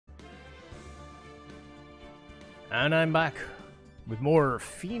And I'm back with more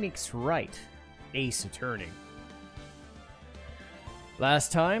Phoenix Wright, Ace Attorney.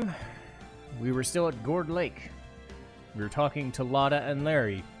 Last time, we were still at Gourd Lake. We were talking to Lada and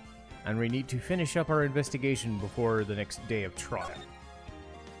Larry, and we need to finish up our investigation before the next day of trial.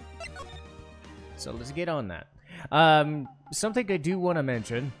 So let's get on that. Something I do want to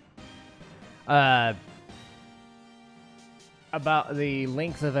mention about the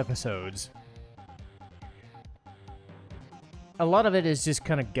length of episodes. A lot of it is just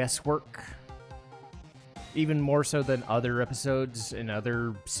kind of guesswork, even more so than other episodes in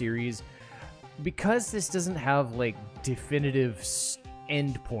other series. Because this doesn't have, like, definitive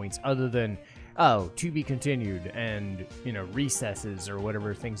end points other than, oh, to be continued, and, you know, recesses or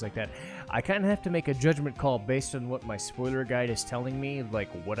whatever, things like that. I kind of have to make a judgment call based on what my spoiler guide is telling me, like,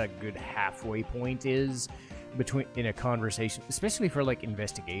 what a good halfway point is between in a conversation, especially for, like,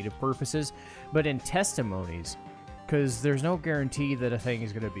 investigative purposes, but in testimonies, because there's no guarantee that a thing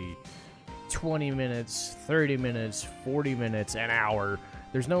is going to be 20 minutes, 30 minutes, 40 minutes, an hour.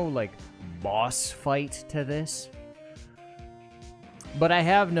 There's no, like, boss fight to this. But I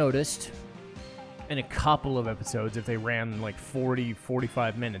have noticed in a couple of episodes, if they ran like 40,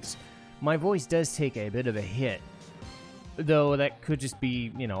 45 minutes, my voice does take a bit of a hit. Though that could just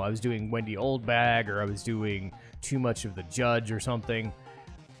be, you know, I was doing Wendy Oldbag, or I was doing too much of the judge or something.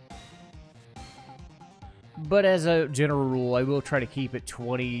 But as a general rule, I will try to keep it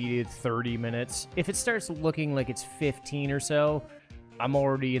 20 to 30 minutes. If it starts looking like it's 15 or so, I'm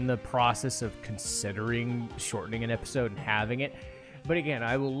already in the process of considering shortening an episode and having it. But again,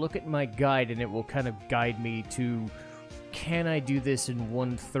 I will look at my guide and it will kind of guide me to, can I do this in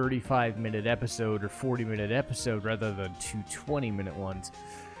one 35-minute episode or 40-minute episode rather than two 20-minute ones,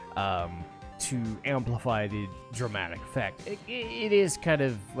 to amplify the dramatic effect. It is kind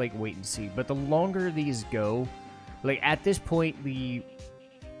of like wait and see, but the longer these go, like at this point, the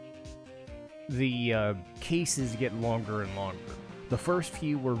cases get longer and longer. The first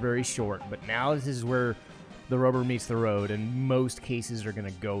few were very short, but now this is where the rubber meets the road, and most cases are going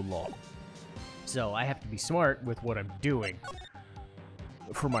to go long. So I have to be smart with what I'm doing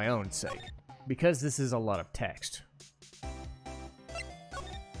for my own sake, because this is a lot of text.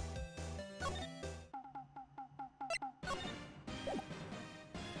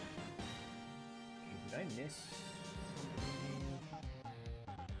 Did I miss something?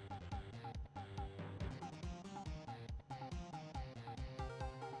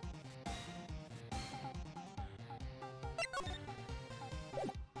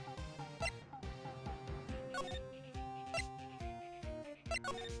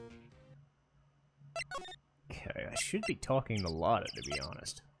 Okay, I should be talking to Lada, to be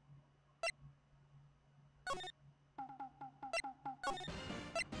honest.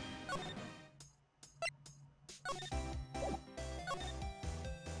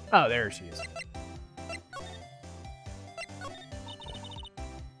 Oh, there she is.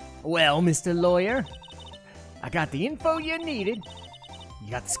 Well, Mr. Lawyer, I got the info you needed.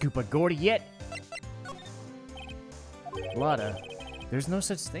 You got the scoop on Gordy yet? Lada, there's no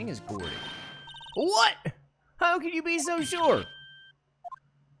such thing as Gordy. What? How can you be so sure?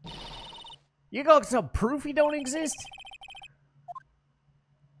 You got some proof he don't exist?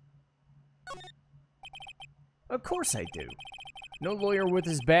 Of course I do. No lawyer with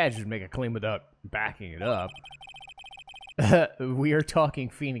his badge would make a claim without backing it up. We are talking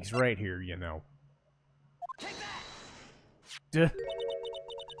Phoenix right here, you know.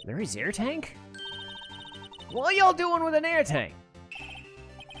 Larry's air tank? What y'all doing with an air tank?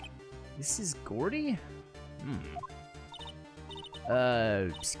 This is Gordy?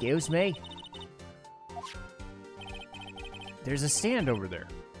 Excuse me? There's a stand over there.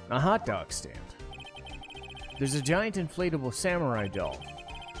 A hot dog stand. There's a giant inflatable samurai doll.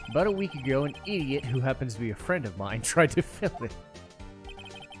 About a week ago, an idiot who happens to be a friend of mine tried to fill it.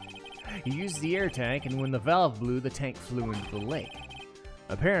 He used the air tank, and when the valve blew, the tank flew into the lake.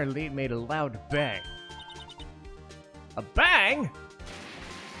 Apparently, it made a loud bang. A bang?!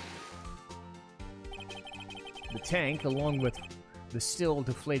 The tank, along with the still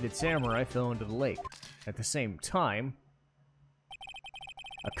deflated samurai, fell into the lake. At the same time,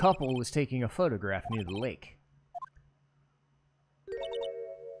 a couple was taking a photograph near the lake.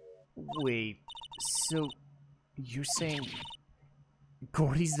 Wait, so you're saying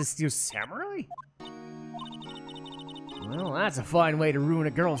Gordy's the Steel Samurai? Well, that's a fine way to ruin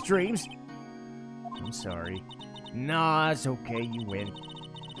a girl's dreams. I'm sorry. Nah, it's okay, you win.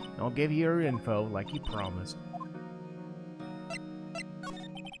 I'll give you your info like you promised.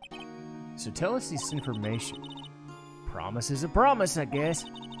 So tell us this information. Promise is a promise, I guess.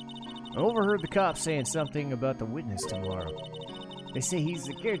 I overheard the cops saying something about the witness tomorrow. They say he's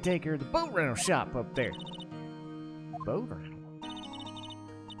the caretaker of the boat rental shop up there. Boat rental?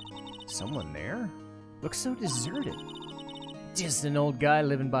 Someone there? Looks so deserted. Just an old guy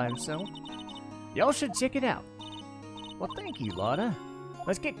living by himself. Y'all should check it out. Well, thank you, Lotta.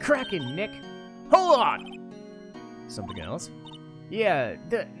 Let's get cracking, Nick. Hold on! Something else? Yeah,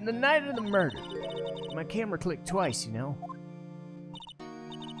 the night of the murder. My camera clicked twice, you know.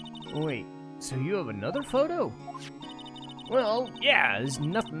 Wait, so you have another photo? Well, yeah, there's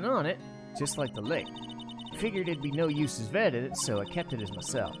nothing on it. Just like the lake. Figured it'd be no use as vetted it, so I kept it as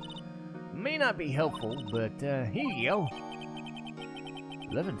myself. May not be helpful, but here you go.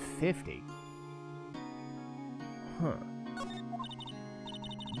 1150. Huh.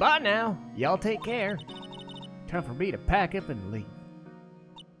 Bye now. Y'all take care. Time for me to pack up and leave.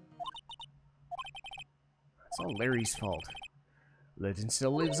 It's all Larry's fault. Legend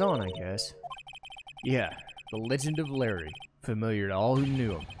still lives on, I guess. Yeah, the legend of Larry. Familiar to all who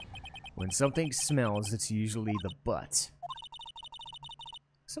knew him. When something smells, it's usually the butt.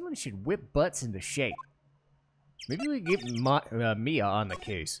 Someone should whip butts into shape. Maybe we get Mia on the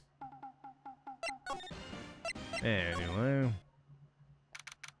case. Anyway.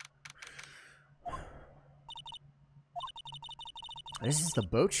 This is the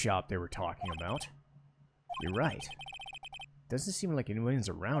boat shop they were talking about. You're right. Doesn't seem like anyone's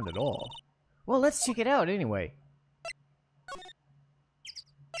around at all. Well, let's check it out anyway.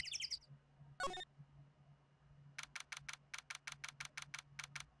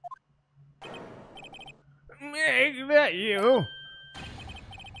 Meg, that you?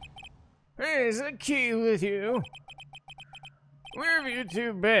 There's a key with you. Where have you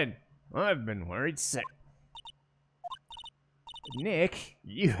two been? I've been worried sick. Nick,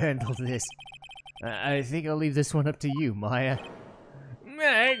 you handle this. I think I'll leave this one up to you, Maya.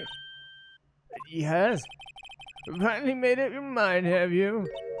 Meg! Yes? Finally made up your mind, have you?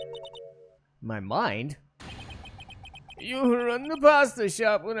 My mind? You run the pasta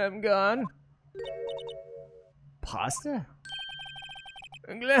shop when I'm gone. Pasta?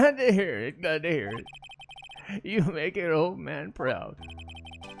 I'm glad to hear it, glad to hear it. You make an old man proud.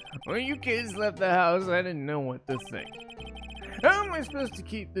 When you kids left the house, I didn't know what to think. How am I supposed to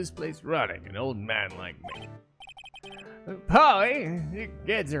keep this place running, an old man like me? Polly, your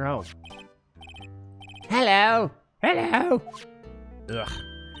kids are home. Hello! Hello! Ugh.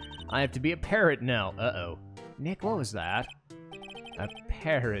 I have to be a parrot now. Uh-oh. Nick, what was that? A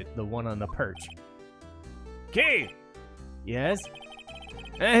parrot, the one on the perch. Key! Yes?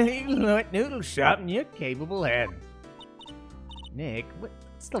 I need a wet noodle shop in your capable hand. Nick,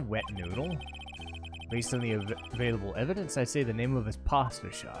 what's the wet noodle? Based on the available evidence, I'd say the name of his pasta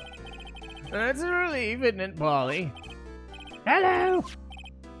shop. That's a relief, isn't it, Polly? Hello!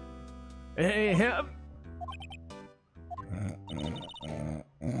 Yep.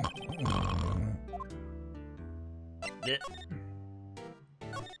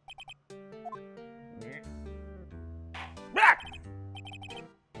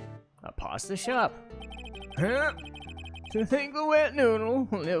 A pasta shop. Huh? To think the wet noodle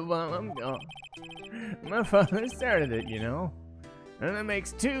will live while I'm gone. My father started it, you know. And that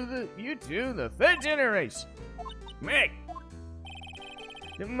makes you two the third generation. Meg!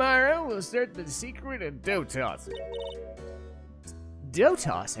 Tomorrow we'll start the secret of dough tossing. Dough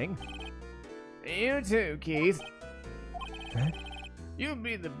tossing? You too, Keith. Huh? You'll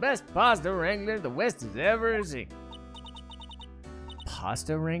be the best pasta wrangler the West has ever seen.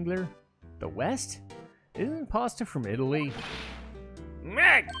 Pasta wrangler? The West? Isn't pasta from Italy?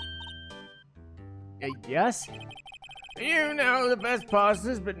 Meg! Yes? You know the best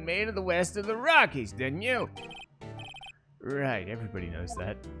pasta's been made in the west of the Rockies, didn't you? Right, everybody knows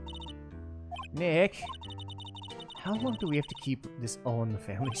that. Nick, how long do we have to keep this all in the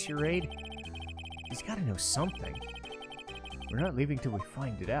family charade? He's gotta know something. We're not leaving till we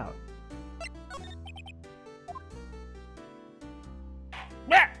find it out.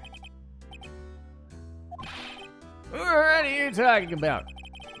 What are you talking about?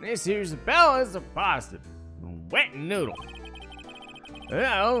 This here's the balance of pasta. Wet noodle.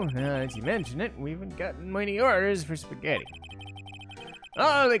 Well, as you mention it, we haven't gotten many orders for spaghetti.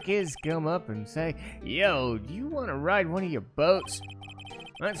 All the kids come up and say, yo, do you want to ride one of your boats?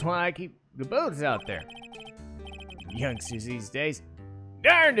 That's why I keep the boats out there. Youngsters these days,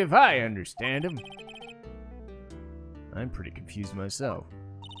 darned if I understand them. I'm pretty confused myself.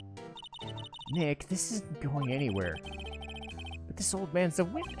 Nick, this isn't going anywhere. But this old man's a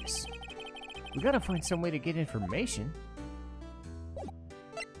witness. We gotta find some way to get information.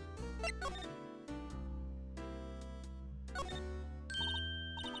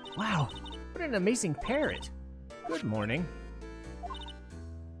 Wow, what an amazing parrot. Good morning.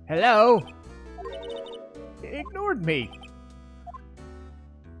 Hello? It ignored me.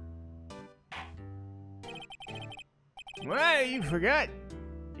 Well, you forgot.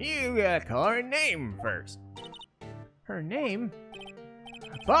 You gotta call her name first. Her name?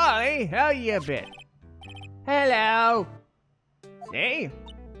 Polly, how you been? Hello. See?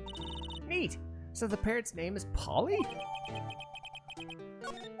 Neat. So the parrot's name is Polly?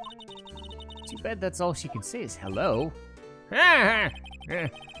 Too bad that's all she can say is hello.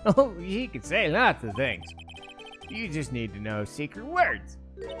 Oh, she can say lots of things. You just need to know secret words.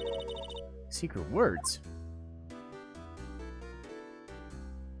 Secret words?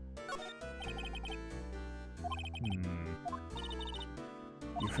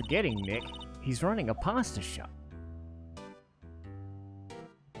 You're forgetting, Nick. He's running a pasta shop.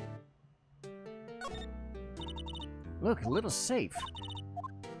 Look, a little safe.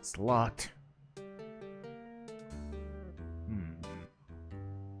 It's locked.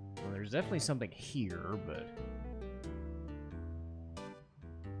 Well, there's definitely something here, but...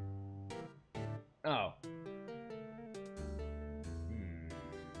 Oh.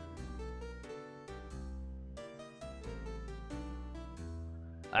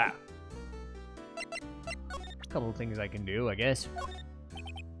 Ah. A couple of things I can do, I guess.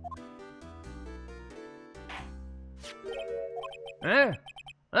 Huh?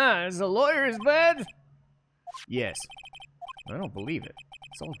 Ah, is the lawyer's bed? Yes. I don't believe it.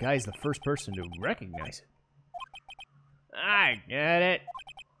 This old guy's the first person to recognize it. I get it.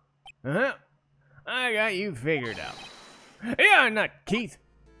 Huh? I got you figured out. Yeah, not Keith.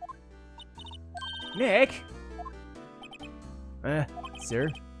 Nick? Sir,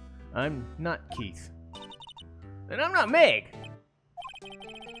 I'm not Keith. And I'm not Meg.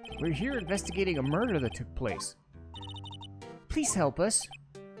 We're here investigating a murder that took place. Please help us.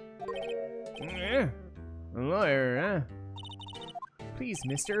 Yeah, a lawyer, huh? Please,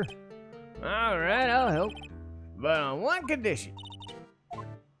 mister. Alright, I'll help. But on one condition.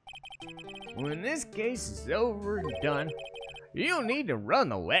 When this case is over and done, you'll need to run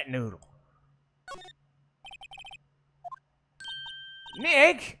the wet noodle.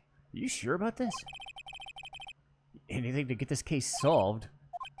 Nick! You sure about this? Anything to get this case solved.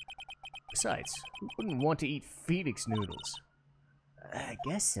 Besides, who wouldn't want to eat Phoenix noodles? I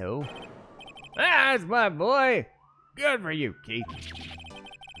guess so. That's my boy! Good for you, Keith.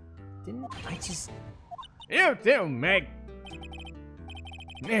 Didn't I just... You too, Meg!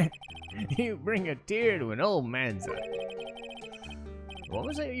 You bring a tear to an old man's eye. What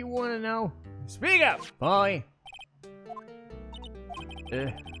was it you want to know? Speak up, Polly!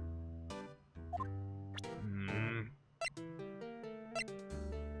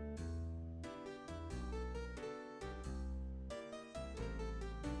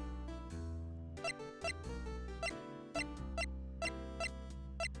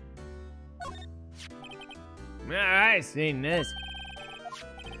 I seen this.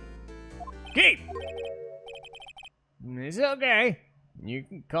 Keith! It's okay. You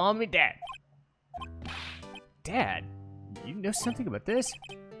can call me Dad. Dad? You know something about this?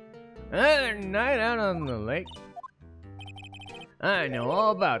 Another night out on the lake. I know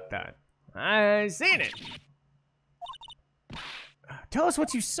all about that. I seen it. Tell us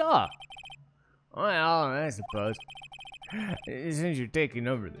what you saw. Well, I suppose. Since you're taking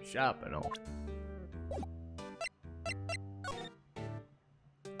over the shop and all.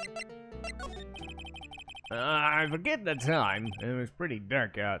 I forget the time. It was pretty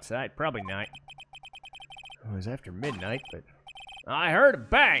dark outside. Probably night. It was after midnight, but I heard a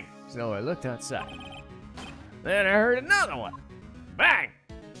bang, so I looked outside. Then I heard another one. Bang!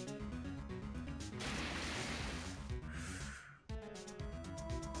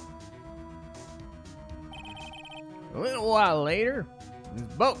 A little while later,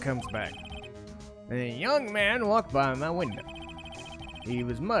 this boat comes back. And a young man walked by my window. He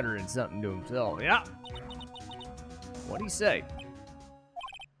was muttering something to himself. Yeah. What'd he say?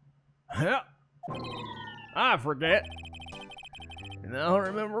 Yeah. I forget. And I'll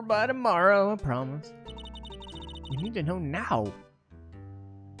remember by tomorrow, I promise. You need to know now.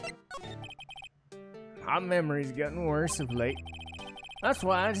 My memory's gotten worse of late. That's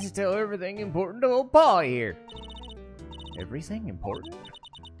why I just tell everything important to old Paul here. Everything important?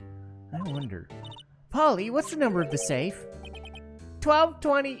 I wonder. Polly, what's the number of the safe?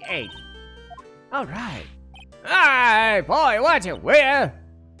 1228. All right. Hey, Polly, watch it, will ya?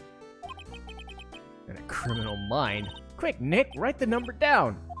 And a criminal mind. Quick, Nick, write the number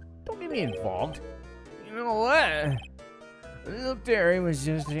down. Don't get me involved. You know what? Little Terry was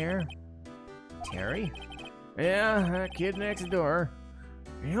just here. Terry? Yeah, that kid next door.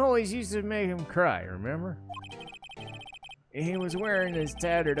 He always used to make him cry, remember? He was wearing his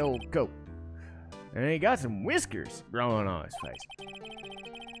tattered old coat. And he got some whiskers growing on his face.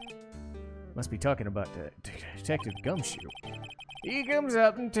 Must be talking about Detective Gumshoe. He comes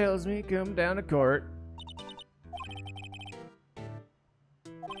up and tells me to come down to court.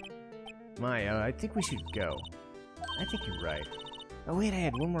 Maya, I think we should go. I think you're right. Oh wait, I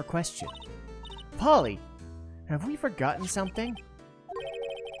had one more question. Polly, have we forgotten something?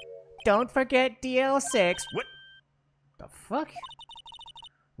 Don't forget DL6. What? The fuck?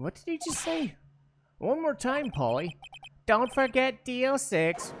 What did you just say? One more time, Polly. Don't forget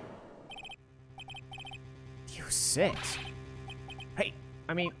DL6. DL6? Hey,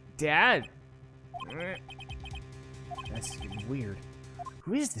 I mean, Dad. That's weird.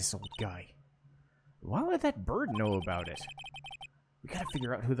 Who is this old guy? Why would that bird know about it? We gotta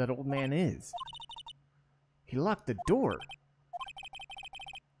figure out who that old man is. He locked the door.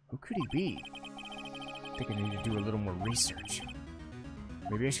 Who could he be? I think I need to do a little more research.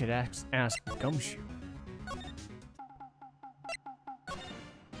 Maybe I should ask Gumshoe.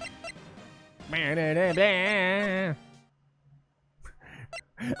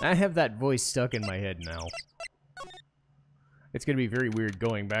 I have that voice stuck in my head now. It's gonna be very weird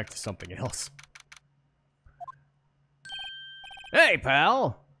going back to something else. Hey,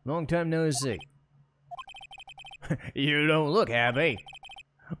 pal! Long time no see. You don't look happy.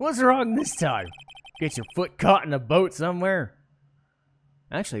 What's wrong this time? Get your foot caught in a boat somewhere?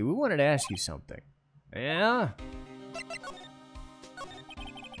 Actually, we wanted to ask you something. Yeah?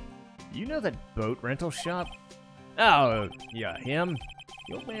 You know that boat rental shop? Oh, yeah, him?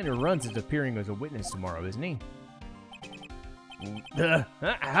 The old man who runs is appearing as a witness tomorrow, isn't he?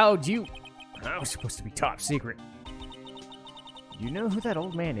 How'd you... I was supposed to be top secret. You know who that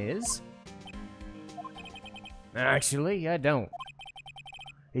old man is? Actually, I don't.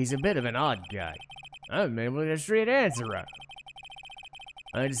 He's a bit of an odd guy. I haven't been able to get a straight answer out.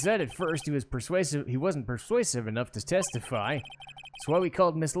 I decided first he wasn't persuasive enough to testify. That's why we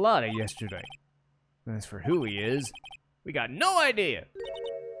called Miss Lotta yesterday. As for who he is, we got no idea.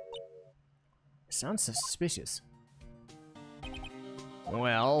 Sounds suspicious.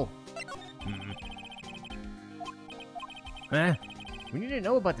 Well... Huh? We need to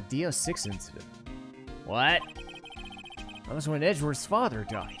know about the DO6 incident. What? That was when Edgeworth's father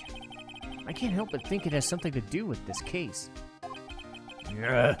died. I can't help but think it has something to do with this case.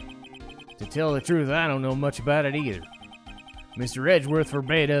 To tell the truth, I don't know much about it either. Mr. Edgeworth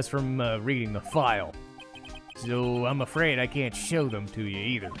forbade us from reading the file. So I'm afraid I can't show them to you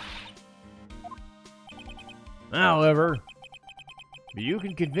either. However, if you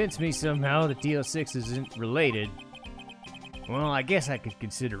can convince me somehow that DL6 isn't related, well, I guess I could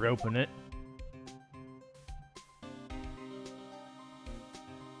consider opening it.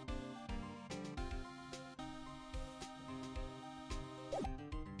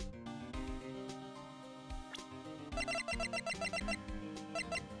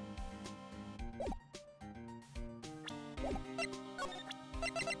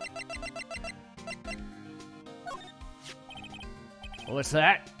 What's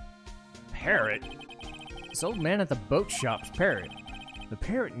that? Parrot? This old man at the boat shop's parrot. The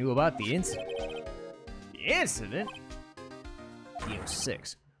parrot knew about the incident. The incident?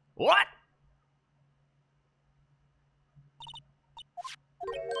 DO6. What?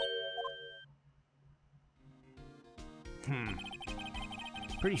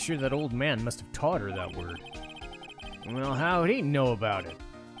 Pretty sure that old man must have taught her that word. Well, how would he know about it?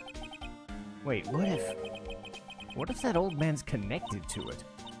 Wait, what if that old man's connected to it?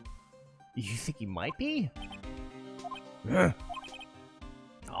 You think he might be? Oh,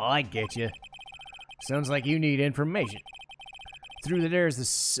 I get you. Sounds like you need information. Through there's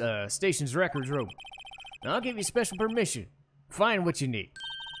the station's records room. I'll give you special permission. Find what you need.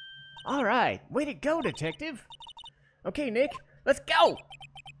 All right, way to go, detective. Okay, Nick, let's go.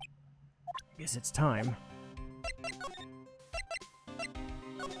 Guess it's time.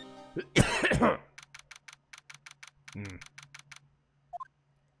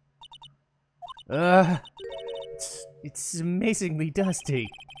 It's amazingly dusty.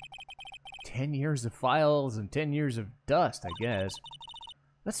 10 years of files and 10 years of dust, I guess.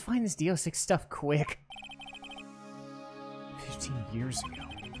 Let's find this DO6 stuff quick. 15 years ago.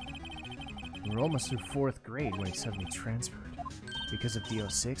 We were almost through 4th grade when he suddenly transferred. Because of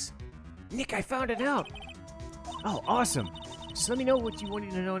DO6? Nick, I found it out! Oh, awesome! Just let me know what you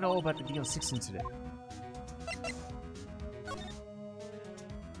wanted to know about the DO6 incident.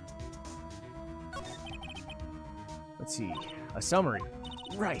 Let's see. A summary.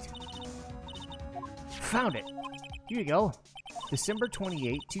 Right. Found it. Here you go. December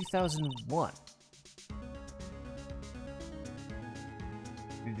 28, 2001.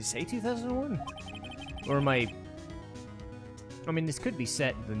 Did it say 2001? Or am I mean, this could be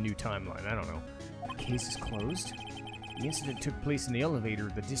set in the new timeline. I don't know. The case is closed. The incident took place in the elevator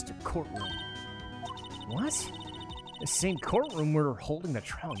of the district courtroom. What? The same courtroom we're holding the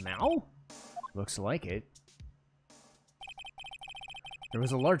trial now? Looks like it. There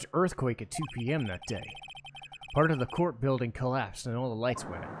was a large earthquake at 2 p.m. that day. Part of the court building collapsed and all the lights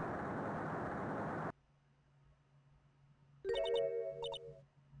went out.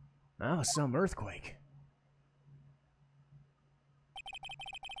 That was some earthquake.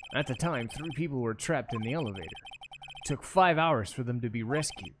 At the time, 3 people were trapped in the elevator. It took 5 hours for them to be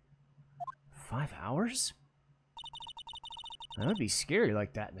rescued. 5 hours? That would be scary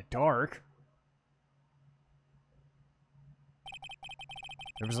like that in the dark.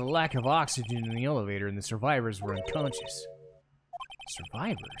 There was a lack of oxygen in the elevator and the survivors were unconscious.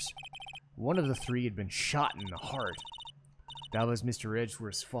 Survivors? One of the 3 had been shot in the heart. That was Mr.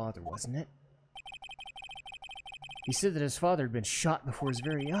 Edgeworth's father, wasn't it? He said that his father had been shot before his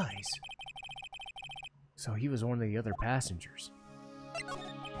very eyes. So he was one of the other passengers.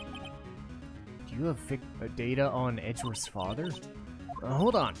 Do you have data on Edgeworth's father?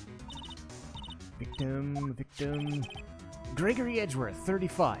 Hold on. Victim. Gregory Edgeworth,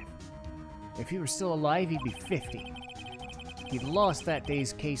 35. If he were still alive, he'd be 50. He'd lost that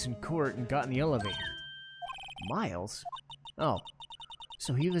day's case in court and got in the elevator. Miles? Oh,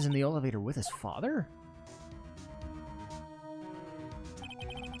 so he was in the elevator with his father?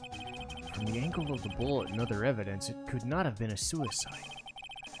 From the angle of the bullet and other evidence, it could not have been a suicide.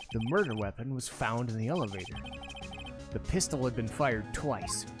 The murder weapon was found in the elevator. The pistol had been fired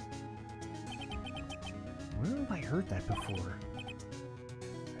twice. Where have I heard that before?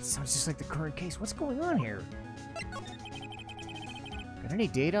 That sounds just like the current case. What's going on here? Got any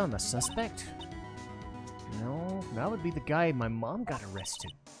data on the suspect? No, that would be the guy my mom got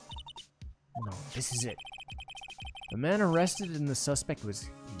arrested. No, this is it. The man arrested and the suspect was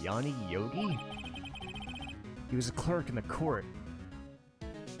Yanni Yogi? He was a clerk in the court.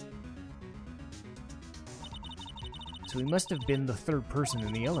 So he must have been the 3rd person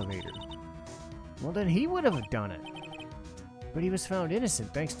in the elevator. Well, then he would have done it. But he was found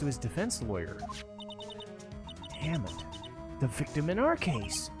innocent thanks to his defense lawyer. Damn it. The victim in our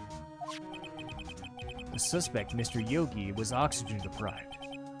case. The suspect, Mr. Yogi, was oxygen deprived.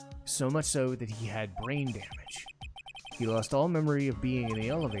 So much so that he had brain damage. He lost all memory of being in the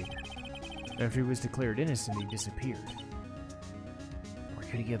elevator. After he was declared innocent, he disappeared. Where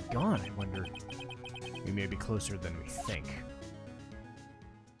could he have gone, I wonder? We may be closer than we think.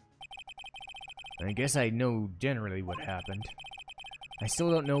 I guess I know generally what happened. I still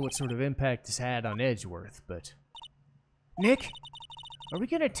don't know what sort of impact this had on Edgeworth, but... Nick? Are we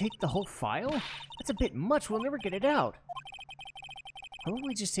gonna take the whole file? That's a bit much, we'll never get it out. How about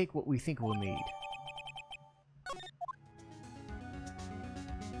we just take what we think we'll need?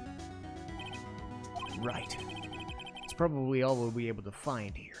 Right. It's probably all we'll be able to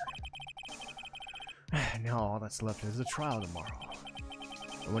find here. Now all that's left is the trial tomorrow.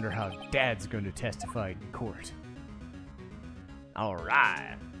 I wonder how Dad's going to testify in court.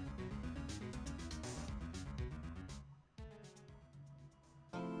 Alright.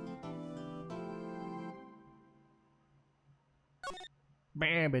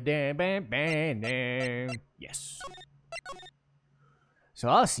 Yes. So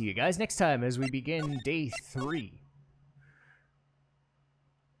I'll see you guys next time as we begin day 3.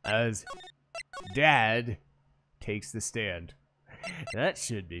 As Dad takes the stand. That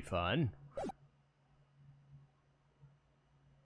should be fun.